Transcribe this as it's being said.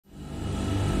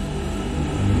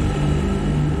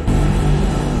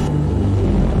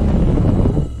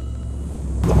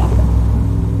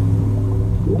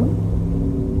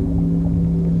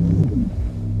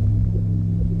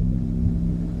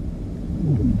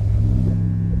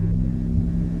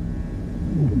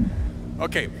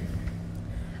Okay.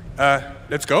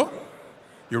 Let's go.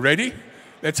 You ready?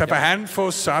 Let's have a hand for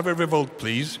CyReVolt,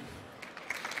 please.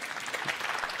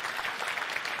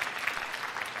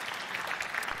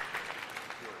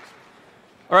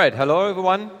 All right. Hello,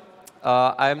 everyone.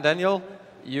 I'm Daniel.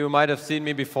 You might have seen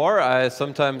me before. I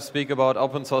sometimes speak about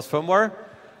open source firmware.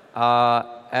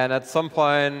 And at some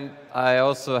point, I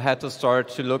also had to start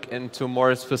to look into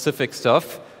more specific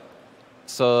stuff.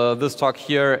 So this talk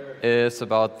here is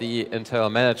about the Intel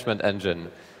Management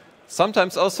Engine,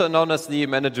 sometimes also known as the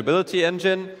Manageability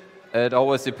Engine. It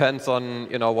always depends on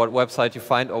what website you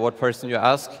find or what person you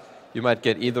ask. You might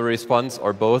get either response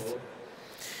or both.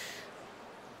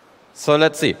 So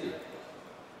let's see.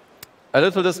 A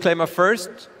little disclaimer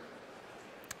first.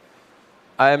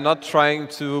 I am not trying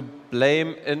to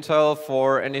blame Intel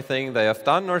for anything they have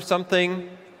done or something.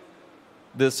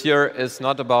 This here is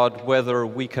not about whether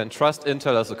we can trust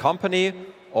Intel as a company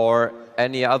or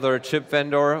any other chip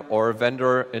vendor or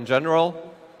vendor in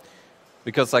general,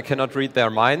 because I cannot read their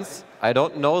minds. I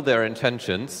don't know their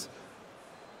intentions.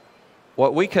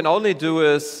 What we can only do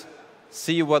is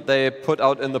see what they put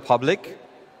out in the public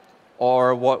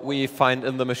or what we find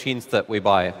in the machines that we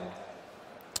buy.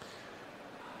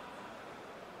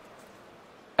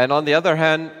 And on the other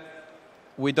hand,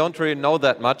 we don't really know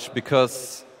that much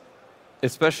because,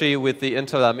 especially with the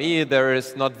Intel ME, there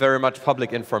is not very much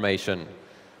public information.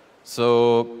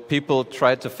 So people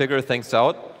try to figure things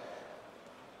out.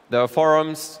 There are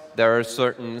forums, there are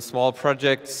certain small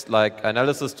projects like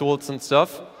analysis tools and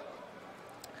stuff.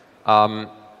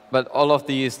 But all of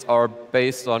these are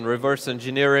based on reverse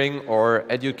engineering or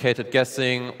educated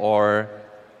guessing or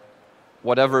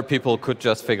whatever people could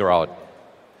just figure out.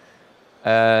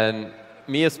 And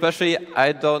me especially,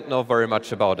 I don't know very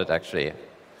much about it, actually.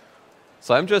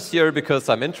 So I'm just here because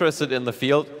I'm interested in the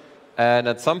field. And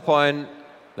at some point,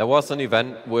 there was an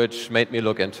event which made me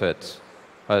look into it.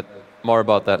 But more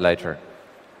about that later.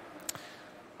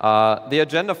 The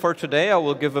agenda for today, I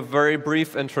will give a very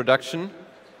brief introduction.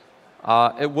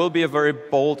 It will be a very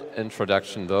bold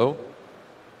introduction, though,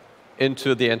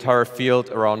 into the entire field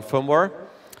around firmware.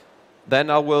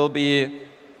 Then I will be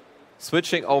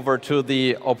switching over to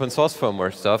the open source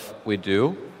firmware stuff we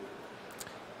do.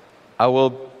 I will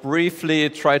briefly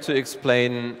try to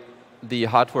explain the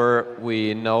hardware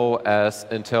we know as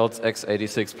Intel's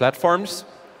x86 platforms.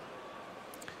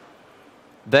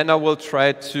 Then I will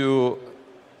try to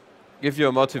give you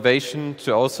a motivation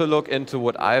to also look into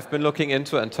what I've been looking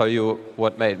into and tell you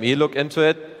what made me look into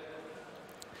it.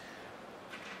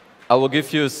 I will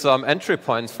give you some entry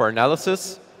points for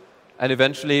analysis, and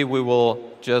eventually we will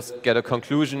just get a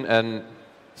conclusion and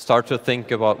start to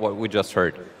think about what we just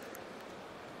heard.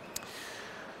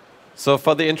 So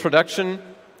for the introduction,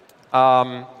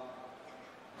 who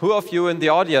of you in the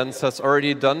audience has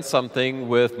already done something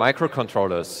with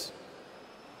microcontrollers?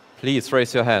 Please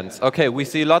raise your hands. OK, we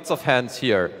see lots of hands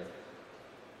here.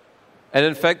 And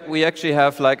in fact, we actually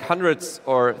have like hundreds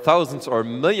or thousands or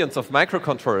millions of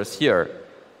microcontrollers here.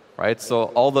 Right? So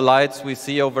all the lights we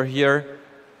see over here,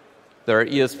 there are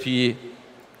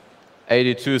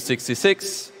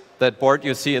ESP8266, that board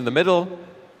you see in the middle.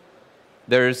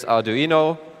 There's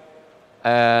Arduino.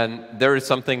 And there is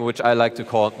something which I like to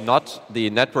call not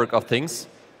the network of things,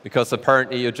 because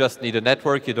apparently you just need a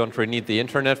network. You don't really need the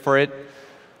internet for it.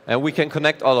 And we can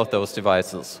connect all of those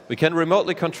devices. We can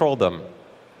remotely control them.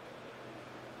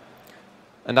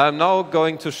 And I'm now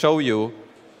going to show you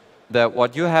that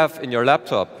what you have in your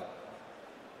laptop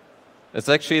is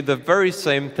actually the very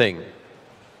same thing.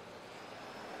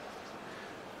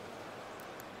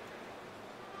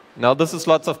 Now, this is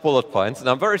lots of bullet points, and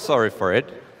I'm very sorry for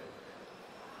it.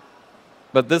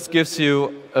 But this gives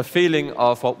you a feeling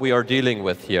of what we are dealing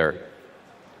with here.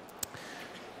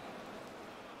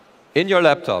 In your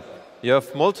laptop, you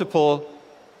have multiple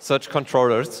such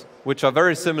controllers, which are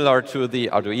very similar to the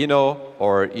Arduino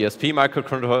or ESP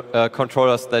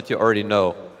microcontrollers that you already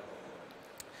know.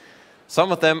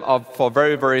 Some of them are for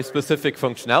very, very specific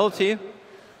functionality.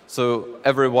 So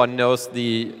everyone knows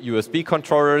the USB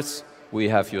controllers. We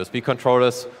have USB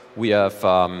controllers. We have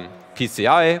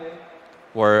PCI,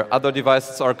 where other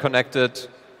devices are connected.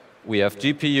 We have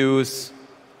GPUs.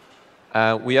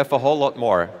 We have a whole lot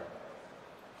more.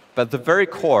 But the very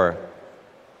core,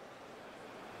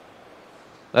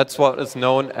 that's what is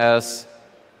known as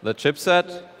the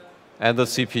chipset and the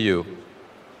CPU.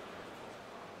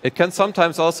 It can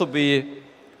sometimes also be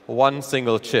one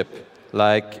single chip,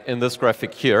 like in this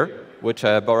graphic here, which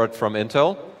I borrowed from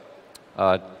Intel.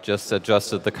 Just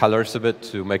adjusted the colors a bit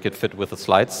to make it fit with the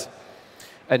slides.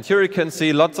 And here you can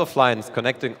see lots of lines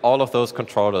connecting all of those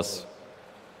controllers.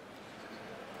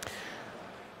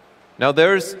 Now,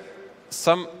 there's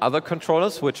some other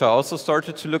controllers which I also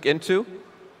started to look into.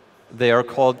 They are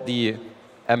called the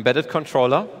embedded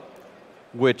controller,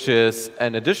 which is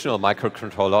an additional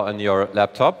microcontroller on your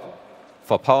laptop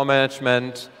for power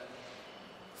management,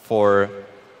 for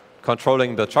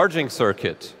controlling the charging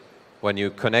circuit. When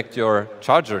you connect your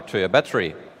charger to your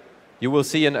battery, you will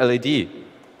see an LED.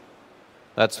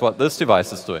 That's what this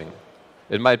device is doing.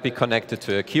 It might be connected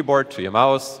to a keyboard, to your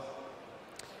mouse.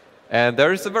 And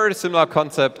there is a very similar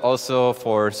concept also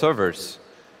for servers.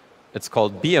 It's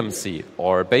called BMC,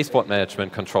 or Baseboard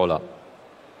Management Controller.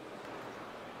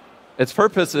 Its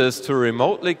purpose is to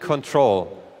remotely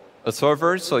control a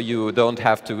server so you don't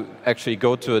have to actually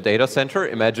go to a data center.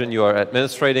 Imagine you are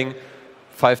administrating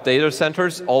 5 data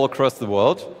centers all across the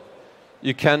world.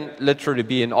 You can literally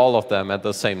be in all of them at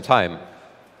the same time.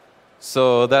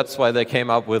 So that's why they came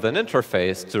up with an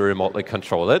interface to remotely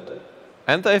control it.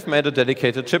 And they've made a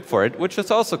dedicated chip for it, which is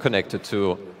also connected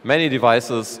to many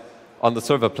devices on the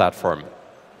server platform.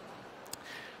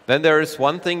 Then there is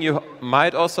one thing you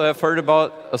might also have heard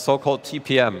about, a so-called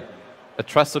TPM, a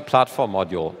Trusted Platform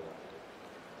Module.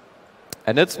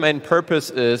 And its main purpose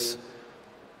is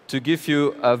to give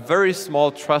you a very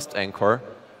small trust anchor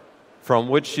from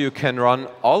which you can run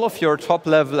all of your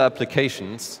top-level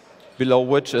applications, below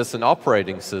which is an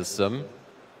operating system,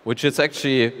 which is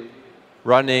actually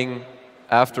running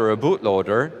after a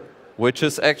bootloader, which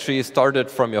is actually started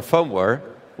from your firmware,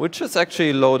 which is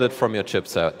actually loaded from your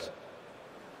chipset.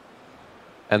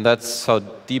 And that's how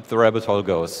deep the rabbit hole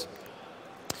goes.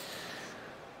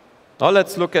 Now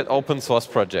let's look at open source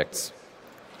projects.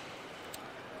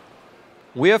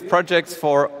 We have projects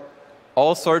for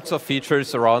all sorts of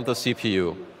features around the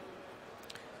CPU.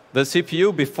 The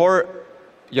CPU, before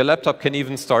your laptop can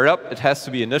even start up, it has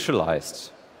to be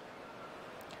initialized.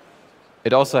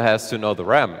 It also has to know the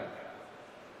RAM.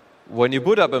 When you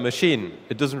boot up a machine,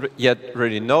 it doesn't yet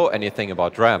really know anything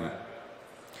about RAM.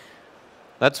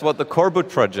 That's what the Core Boot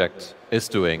project is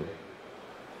doing.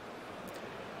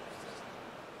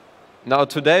 Now,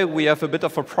 today we have a bit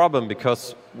of a problem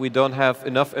because we don't have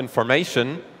enough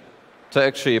information to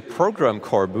actually program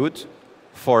Core Boot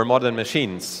for modern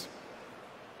machines.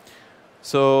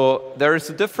 So there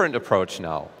is a different approach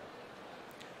now.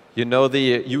 You know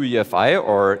the UEFI,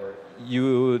 or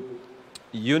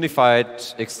Unified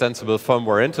Extensible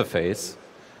Firmware Interface.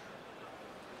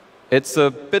 It's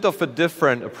a bit of a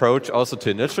different approach also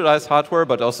to initialize hardware,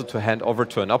 but also to hand over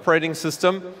to an operating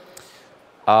system.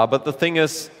 But the thing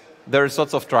is, there's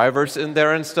lots of drivers in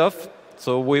there and stuff.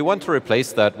 So we want to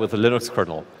replace that with a Linux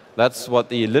kernel. That's what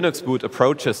the Linux boot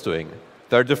approach is doing.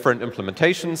 There are different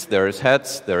implementations. There is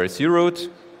heads, there is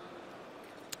uroot.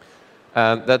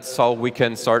 And that's how we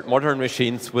can start modern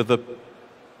machines with a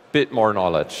bit more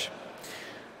knowledge.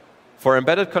 For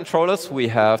embedded controllers, we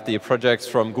have the projects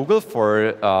from Google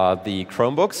for the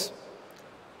Chromebooks.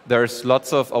 There's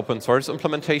lots of open source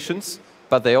implementations,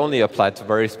 but they only apply to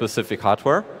very specific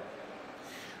hardware.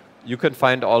 You can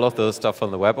find all of the stuff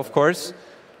on the web, of course.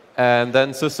 And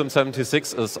then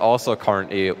System76 is also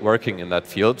currently working in that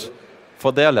field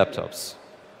for their laptops.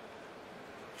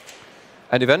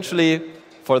 And eventually,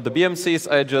 for the BMCs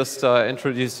I just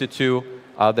introduced you to,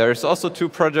 there's also 2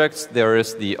 projects. There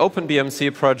is the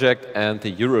OpenBMC project and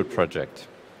the uroot project.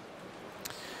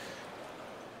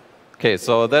 OK,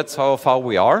 so that's how far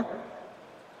we are.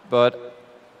 But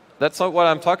that's not what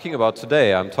I'm talking about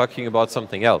today. I'm talking about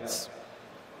something else.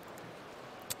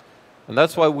 And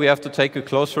that's why we have to take a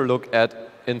closer look at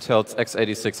Intel's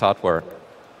x86 hardware.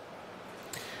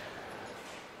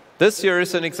 This here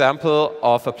is an example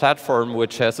of a platform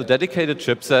which has a dedicated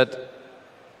chipset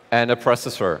and a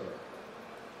processor.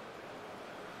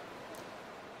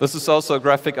 This is also a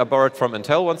graphic I borrowed from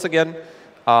Intel once again.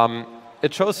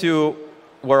 It shows you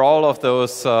where all of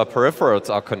those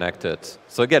peripherals are connected.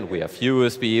 So again, we have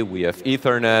USB, we have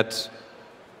Ethernet.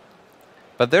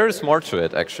 But there is more to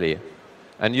it, actually.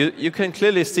 And you can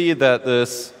clearly see that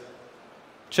this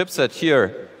chipset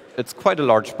here, it's quite a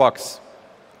large box.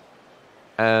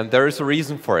 And there is a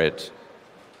reason for it.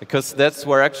 Because that's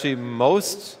where actually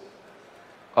most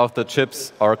of the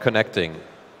chips are connecting.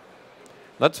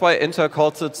 That's why Intel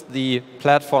calls it the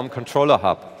Platform Controller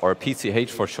Hub, or PCH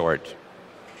for short.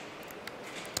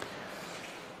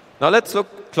 Now let's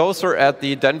look closer at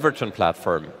the Denverton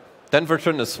platform.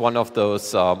 Denverton is one of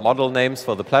those model names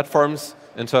for the platforms.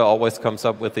 Intel always comes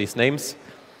up with these names.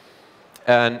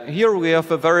 And here we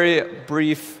have a very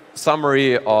brief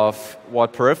summary of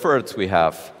what peripherals we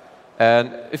have.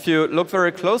 And if you look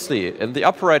very closely, in the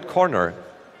upper right corner,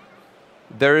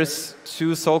 there is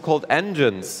 2 so-called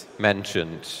engines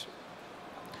mentioned.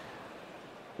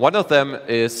 One of them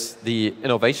is the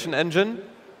innovation engine.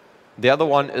 The other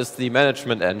one is the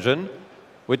management engine,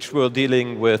 which we're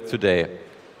dealing with today.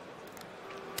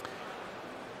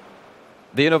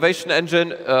 The innovation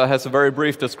engine has a very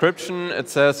brief description. It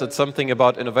says it's something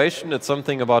about innovation, it's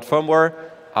something about firmware,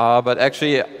 but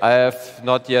actually I have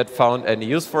not yet found any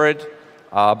use for it,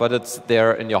 but it's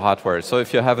there in your hardware. So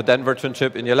if you have a Denverton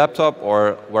chip in your laptop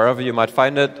or wherever you might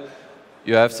find it,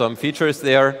 you have some features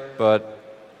there, but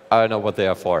I don't know what they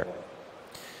are for.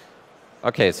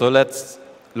 Okay, so let's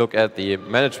look at the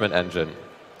management engine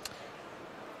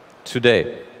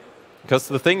today. Because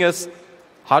the thing is,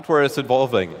 hardware is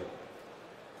evolving.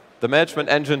 The management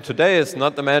engine today is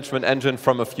not the management engine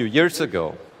from a few years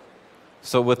ago.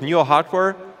 So with newer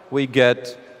hardware, we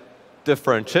get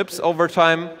different chips over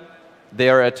time. They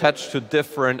are attached to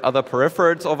different other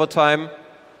peripherals over time,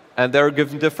 and they're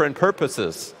given different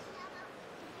purposes.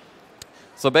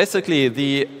 So basically,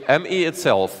 the ME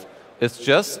itself is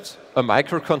just a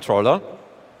microcontroller,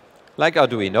 like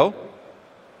Arduino,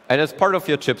 and it's part of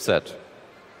your chipset.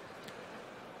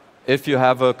 If you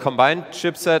have a combined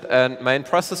chipset and main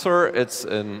processor, it's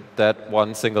in that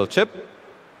one single chip,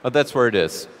 but that's where it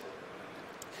is.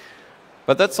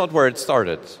 But that's not where it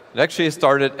started. It actually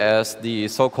started as the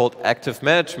so-called active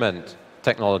management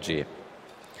technology.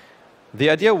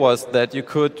 The idea was that you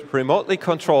could remotely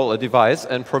control a device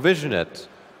and provision it,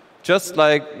 just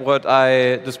like what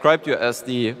I described you as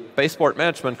the baseboard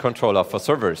management controller for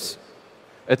servers.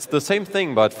 It's the same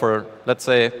thing, but for, let's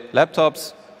say,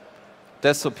 laptops,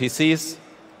 desktop PCs.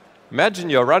 Imagine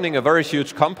you're running a very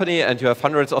huge company and you have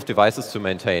hundreds of devices to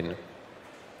maintain.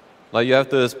 Now you have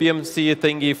this BMC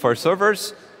thingy for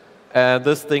servers and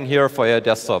this thing here for your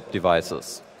desktop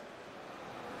devices.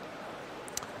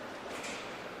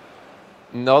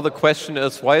 Now the question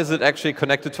is, why is it actually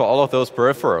connected to all of those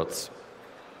peripherals?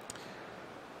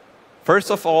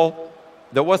 First of all,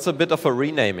 there was a bit of a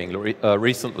renaming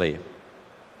recently.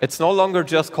 It's no longer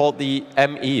just called the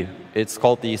ME, it's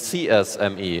called the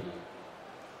CSME.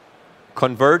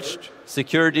 Converged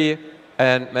Security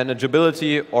and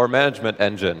Manageability or Management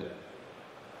Engine.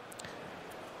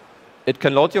 It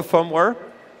can load your firmware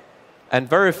and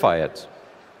verify it.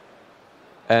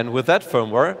 And with that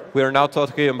firmware, we are now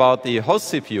talking about the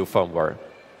host CPU firmware.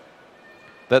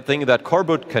 That thing that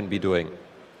coreboot can be doing,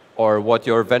 or what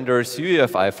your vendor's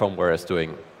UEFI firmware is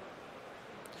doing.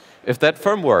 If that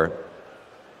firmware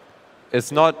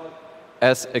is not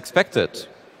as expected,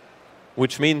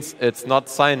 which means it's not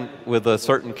signed with a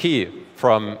certain key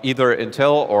from either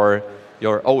Intel or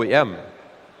your OEM,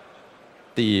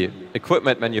 the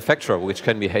equipment manufacturer, which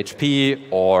can be HP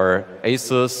or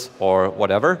Asus or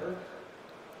whatever,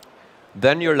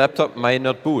 then your laptop may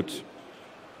not boot.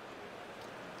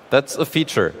 That's a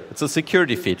feature. It's a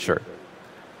security feature.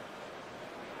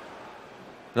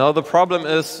 Now the problem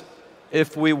is,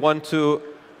 if we want to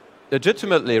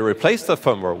legitimately replace the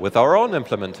firmware with our own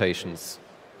implementations,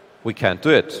 we can't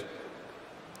do it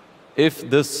if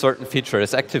this certain feature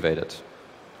is activated.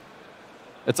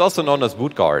 It's also known as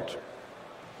boot guard.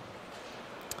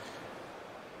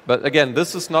 But again,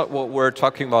 this is not what we're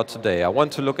talking about today. I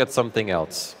want to look at something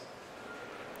else.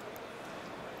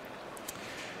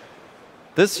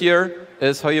 This here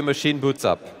is how your machine boots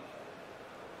up.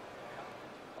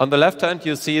 On the left hand,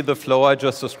 you see the flow I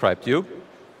just described to you,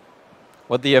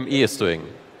 what the ME is doing.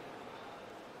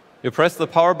 You press the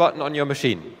power button on your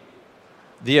machine.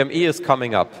 The ME is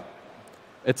coming up.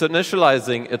 It's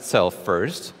initializing itself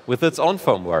first with its own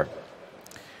firmware.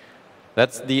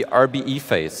 That's the RBE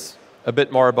phase. A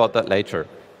bit more about that later.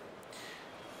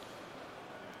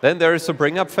 Then there is a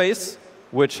bring-up phase,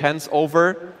 which hands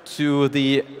over to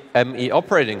the ME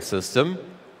operating system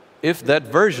if that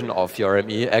version of your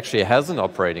ME actually has an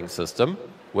operating system,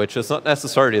 which is not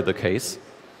necessarily the case.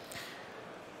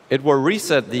 It will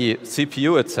reset the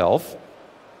CPU itself.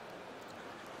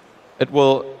 It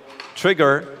will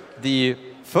trigger the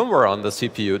firmware on the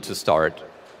CPU to start.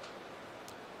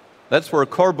 That's where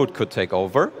coreboot could take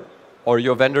over, or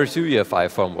your vendor's UEFI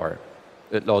firmware.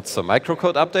 It loads some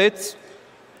microcode updates.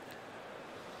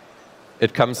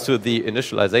 It comes to the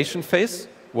initialization phase,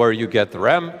 where you get the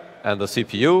RAM and the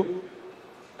CPU,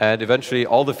 and eventually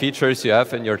all the features you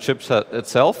have in your chipset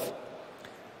itself,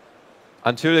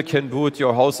 until you can boot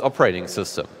your host operating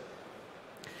system.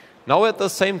 Now at the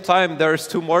same time, there's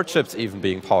two more chips even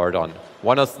being powered on.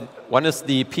 One is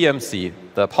the PMC,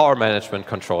 the power management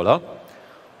controller,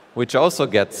 which also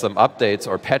gets some updates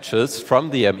or patches from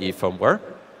the ME firmware.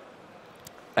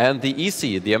 And the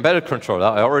EC, the embedded controller,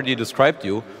 I already described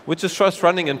you, which is just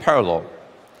running in parallel.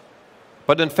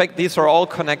 But in fact, these are all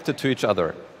connected to each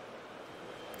other.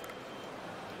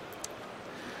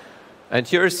 And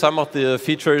here are some of the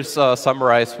features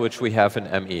summarized which we have in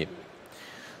ME.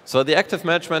 So the active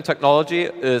management technology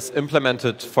is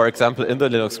implemented, for example, in the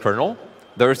Linux kernel.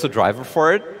 There is a driver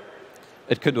for it.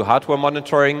 It can do hardware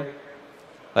monitoring.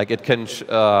 Like it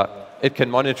can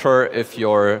monitor if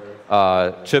your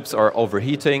chips are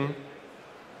overheating.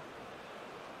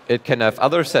 It can have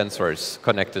other sensors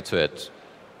connected to it.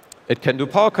 It can do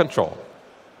power control.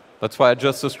 That's why I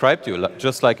just described you,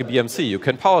 just like a BMC. You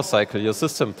can power cycle your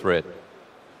system through it.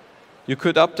 You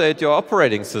could update your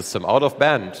operating system out of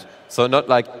band. So not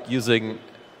like using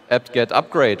apt-get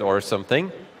upgrade or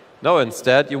something. No,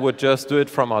 instead, you would just do it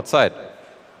from outside.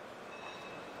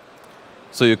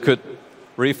 So you could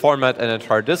reformat an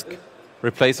entire disk,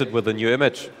 replace it with a new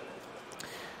image.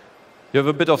 You have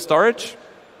a bit of storage,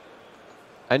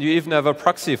 and you even have a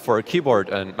proxy for a keyboard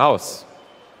and mouse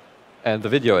and the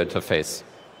video interface.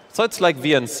 So it's like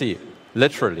VNC,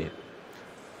 literally.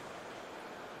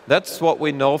 That's what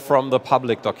we know from the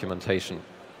public documentation.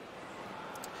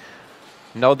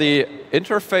 Now, the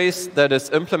interface that is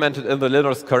implemented in the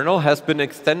Linux kernel has been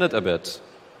extended a bit.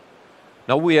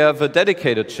 Now we have a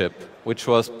dedicated chip, which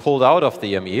was pulled out of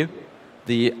the ME,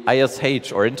 the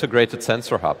ISH, or Integrated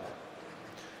Sensor Hub.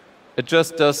 It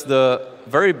just does the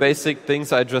very basic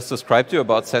things I just described to you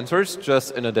about sensors,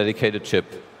 just in a dedicated chip.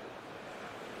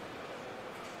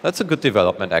 That's a good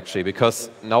development, actually, because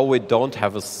now we don't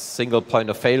have a single point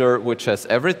of failure which has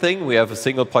everything. We have a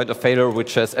single point of failure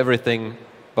which has everything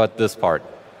but this part.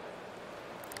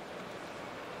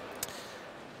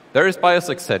 There is BIOS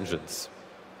extensions.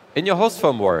 In your host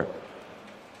firmware,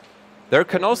 there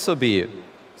can also be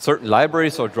certain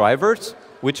libraries or drivers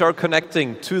which are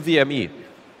connecting to the ME.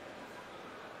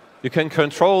 You can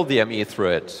control the ME through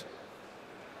it.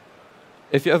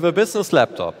 If you have a business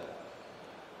laptop,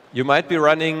 you might be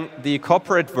running the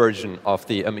corporate version of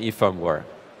the ME firmware.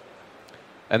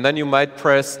 And then you might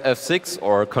press F6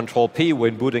 or Control-P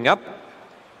when booting up,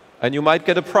 and you might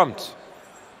get a prompt.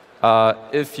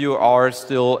 If you are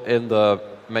still in the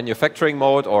manufacturing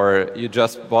mode or you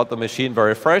just bought the machine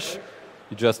very fresh,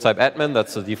 you just type admin,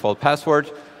 that's the default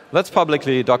password. That's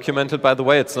publicly documented, by the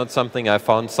way. It's not something I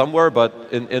found somewhere, but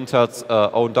in Intel's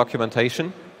own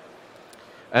documentation.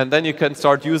 And then you can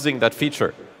start using that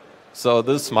feature. So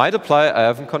this might apply, I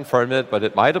haven't confirmed it, but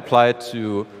it might apply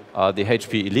to the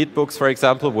HP Elite books, for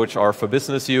example, which are for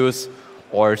business use,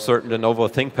 or certain Lenovo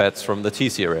ThinkPads from the T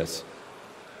series.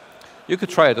 You could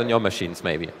try it on your machines,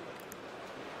 maybe.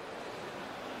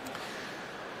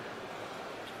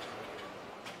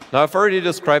 Now, I've already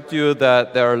described to you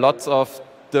that there are lots of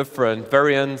different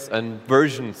variants and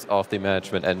versions of the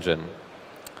management engine.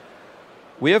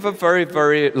 We have a very,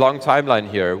 very long timeline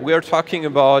here. We are talking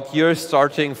about years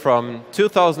starting from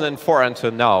 2004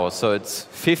 until now, so it's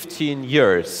 15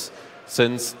 years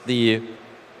since the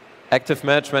active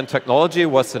management technology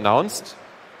was announced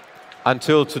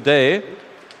until today,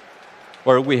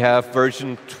 where we have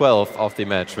version 12 of the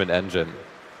management engine.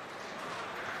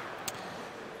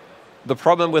 The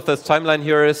problem with this timeline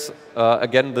here is,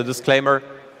 again, the disclaimer,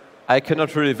 I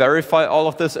cannot really verify all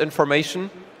of this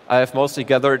information. I have mostly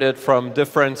gathered it from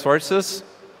different sources,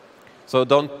 so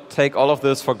don't take all of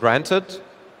this for granted.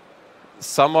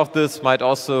 Some of this might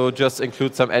also just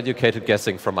include some educated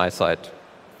guessing from my side.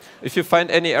 If you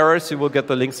find any errors, you will get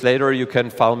the links later. You can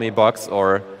file me bugs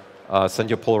or send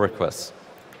your pull requests.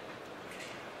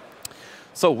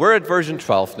 So we're at version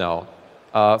 12 now.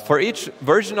 For each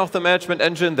version of the management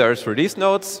engine, there's release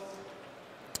notes.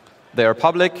 They are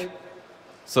public.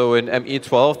 So in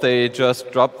ME12, they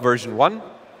just dropped version 1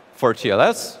 for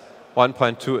TLS.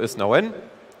 1.2 is now in.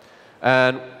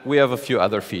 And we have a few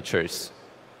other features.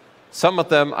 Some of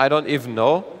them I don't even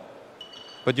know,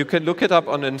 but you can look it up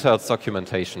on Intel's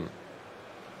documentation.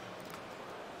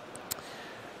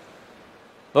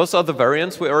 Those are the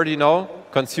variants we already know.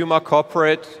 Consumer,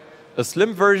 corporate, a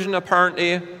slim version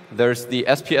apparently. There's the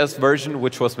SPS version,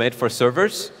 which was made for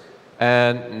servers.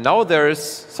 And now there's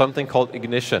something called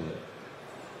Ignition,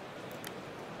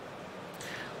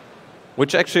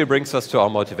 which actually brings us to our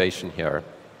motivation here.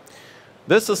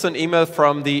 This is an email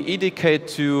from the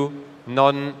EDK2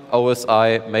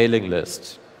 non-OSI mailing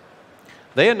list.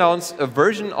 They announced a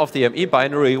version of the ME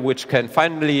binary which can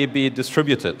finally be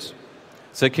distributed.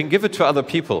 So you can give it to other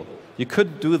people. You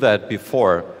couldn't do that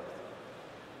before.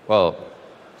 Well,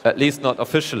 at least not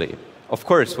officially. Of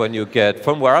course, when you get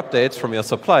firmware updates from your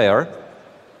supplier,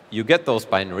 you get those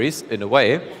binaries in a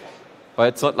way, but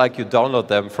it's not like you download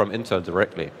them from Intel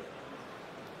directly.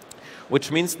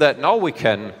 Which means that now we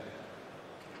can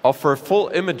offer full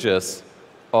images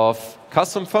of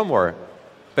custom firmware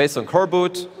based on core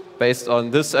boot, based on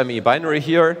this ME binary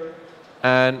here,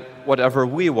 and whatever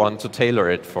we want to tailor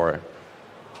it for.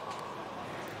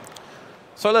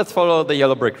 So let's follow the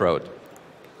yellow brick road.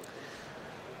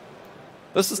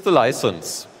 This is the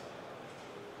license.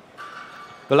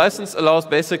 The license allows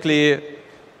basically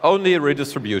only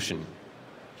redistribution.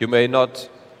 You may not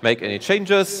make any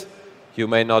changes, you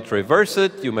may not reverse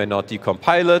it, you may not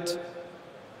decompile it,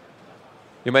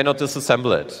 you may not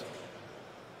disassemble it.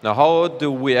 Now, how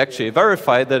do we actually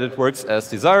verify that it works as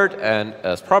desired and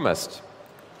as promised?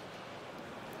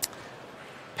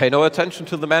 Pay no attention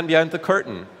to the man behind the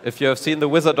curtain. If you have seen The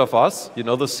Wizard of Oz, you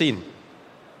know the scene.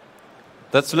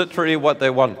 That's literally what they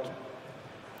want.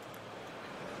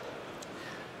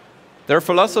 Their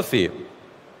philosophy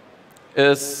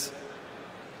is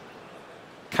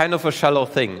kind of a shallow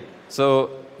thing. So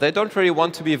they don't really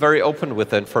want to be very open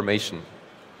with the information.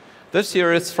 This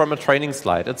here is from a training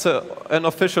slide. It's an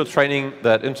official training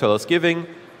that Intel is giving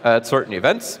at certain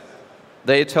events.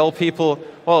 They tell people,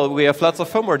 well, we have lots of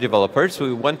firmware developers.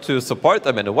 We want to support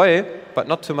them in a way, but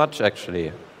not too much,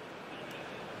 actually.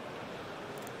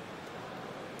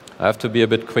 I have to be a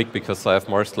bit quick because I have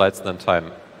more slides than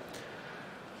time.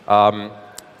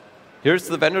 Here's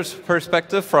the vendor's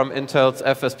perspective from Intel's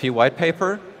FSP white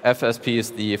paper. FSP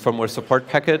is the firmware support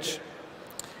package.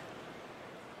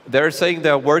 They're saying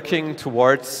they're working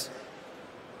towards,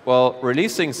 well,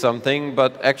 releasing something,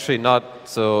 but actually not.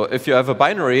 So if you have a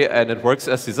binary and it works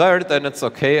as desired, then it's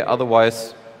OK.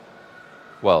 Otherwise,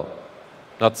 well,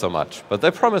 not so much. But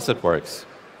they promise it works.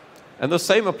 And the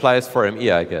same applies for ME,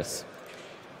 I guess,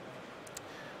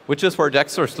 which is where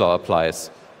Dexter's law applies,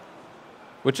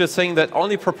 which is saying that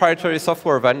only proprietary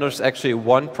software vendors actually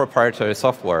want proprietary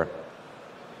software.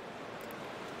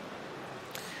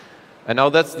 And now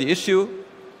that's the issue.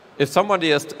 If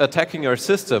somebody is attacking your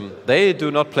system, they do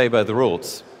not play by the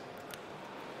rules.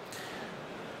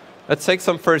 Let's take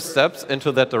some first steps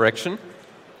into that direction.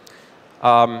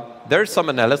 There's some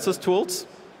analysis tools.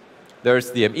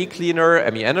 There's the ME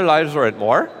cleaner, ME analyzer, and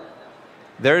more.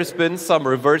 There's been some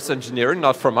reverse engineering,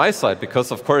 not from my side,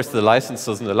 because of course the license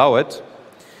doesn't allow it.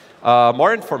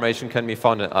 More information can be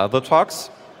found in other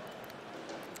talks.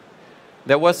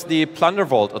 There was the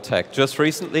PlunderVault attack just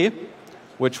recently,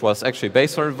 which was actually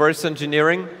based on reverse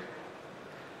engineering.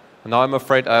 And now I'm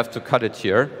afraid I have to cut it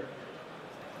here.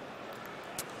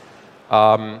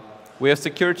 We have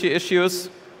security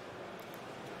issues.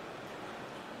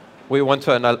 We want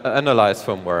to analyze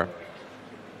firmware.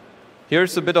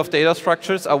 Here's a bit of data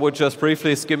structures. I would just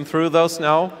briefly skim through those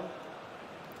now.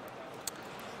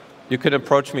 You can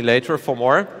approach me later for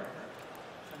more.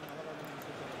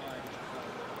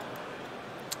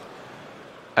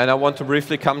 And I want to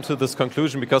briefly come to this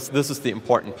conclusion because this is the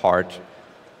important part.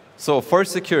 So for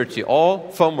security, all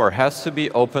firmware has to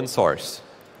be open source.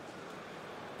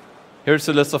 Here's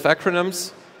a list of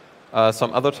acronyms.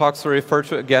 Some other talks to refer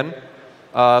to again.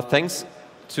 Thanks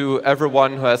to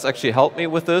everyone who has actually helped me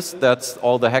with this. That's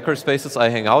all the hackerspaces I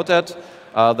hang out at,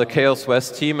 the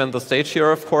ChaosWest team and the stage here,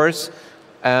 of course,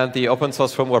 and the open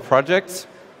source firmware projects.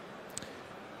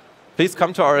 Please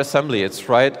come to our assembly. It's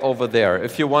right over there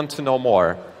if you want to know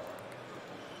more.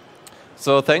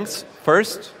 So thanks.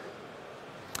 First,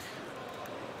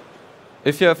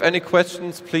 if you have any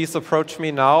questions, please approach me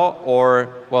now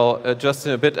or, well, just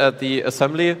in a bit at the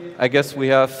assembly. I guess we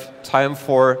have time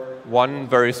for one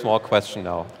very small question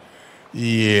now.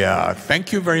 Yeah,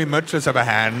 thank you very much. Let's have a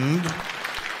hand.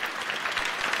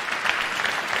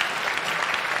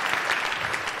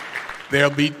 There'll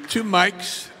be 2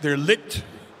 mics. They're lit.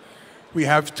 We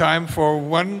have time for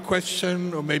 1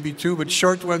 question or maybe 2, but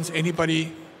short ones.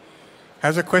 Anybody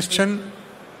has a question?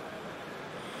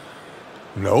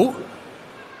 No?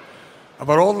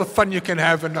 About all the fun you can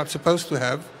have and not supposed to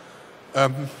have.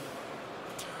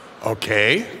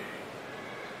 Okay.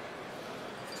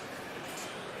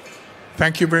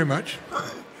 Thank you very much.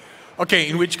 Okay,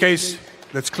 in which case,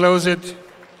 let's close it.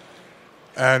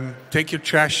 And take your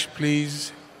trash,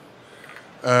 please.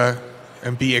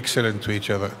 And be excellent to each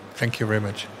other. Thank you very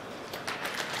much.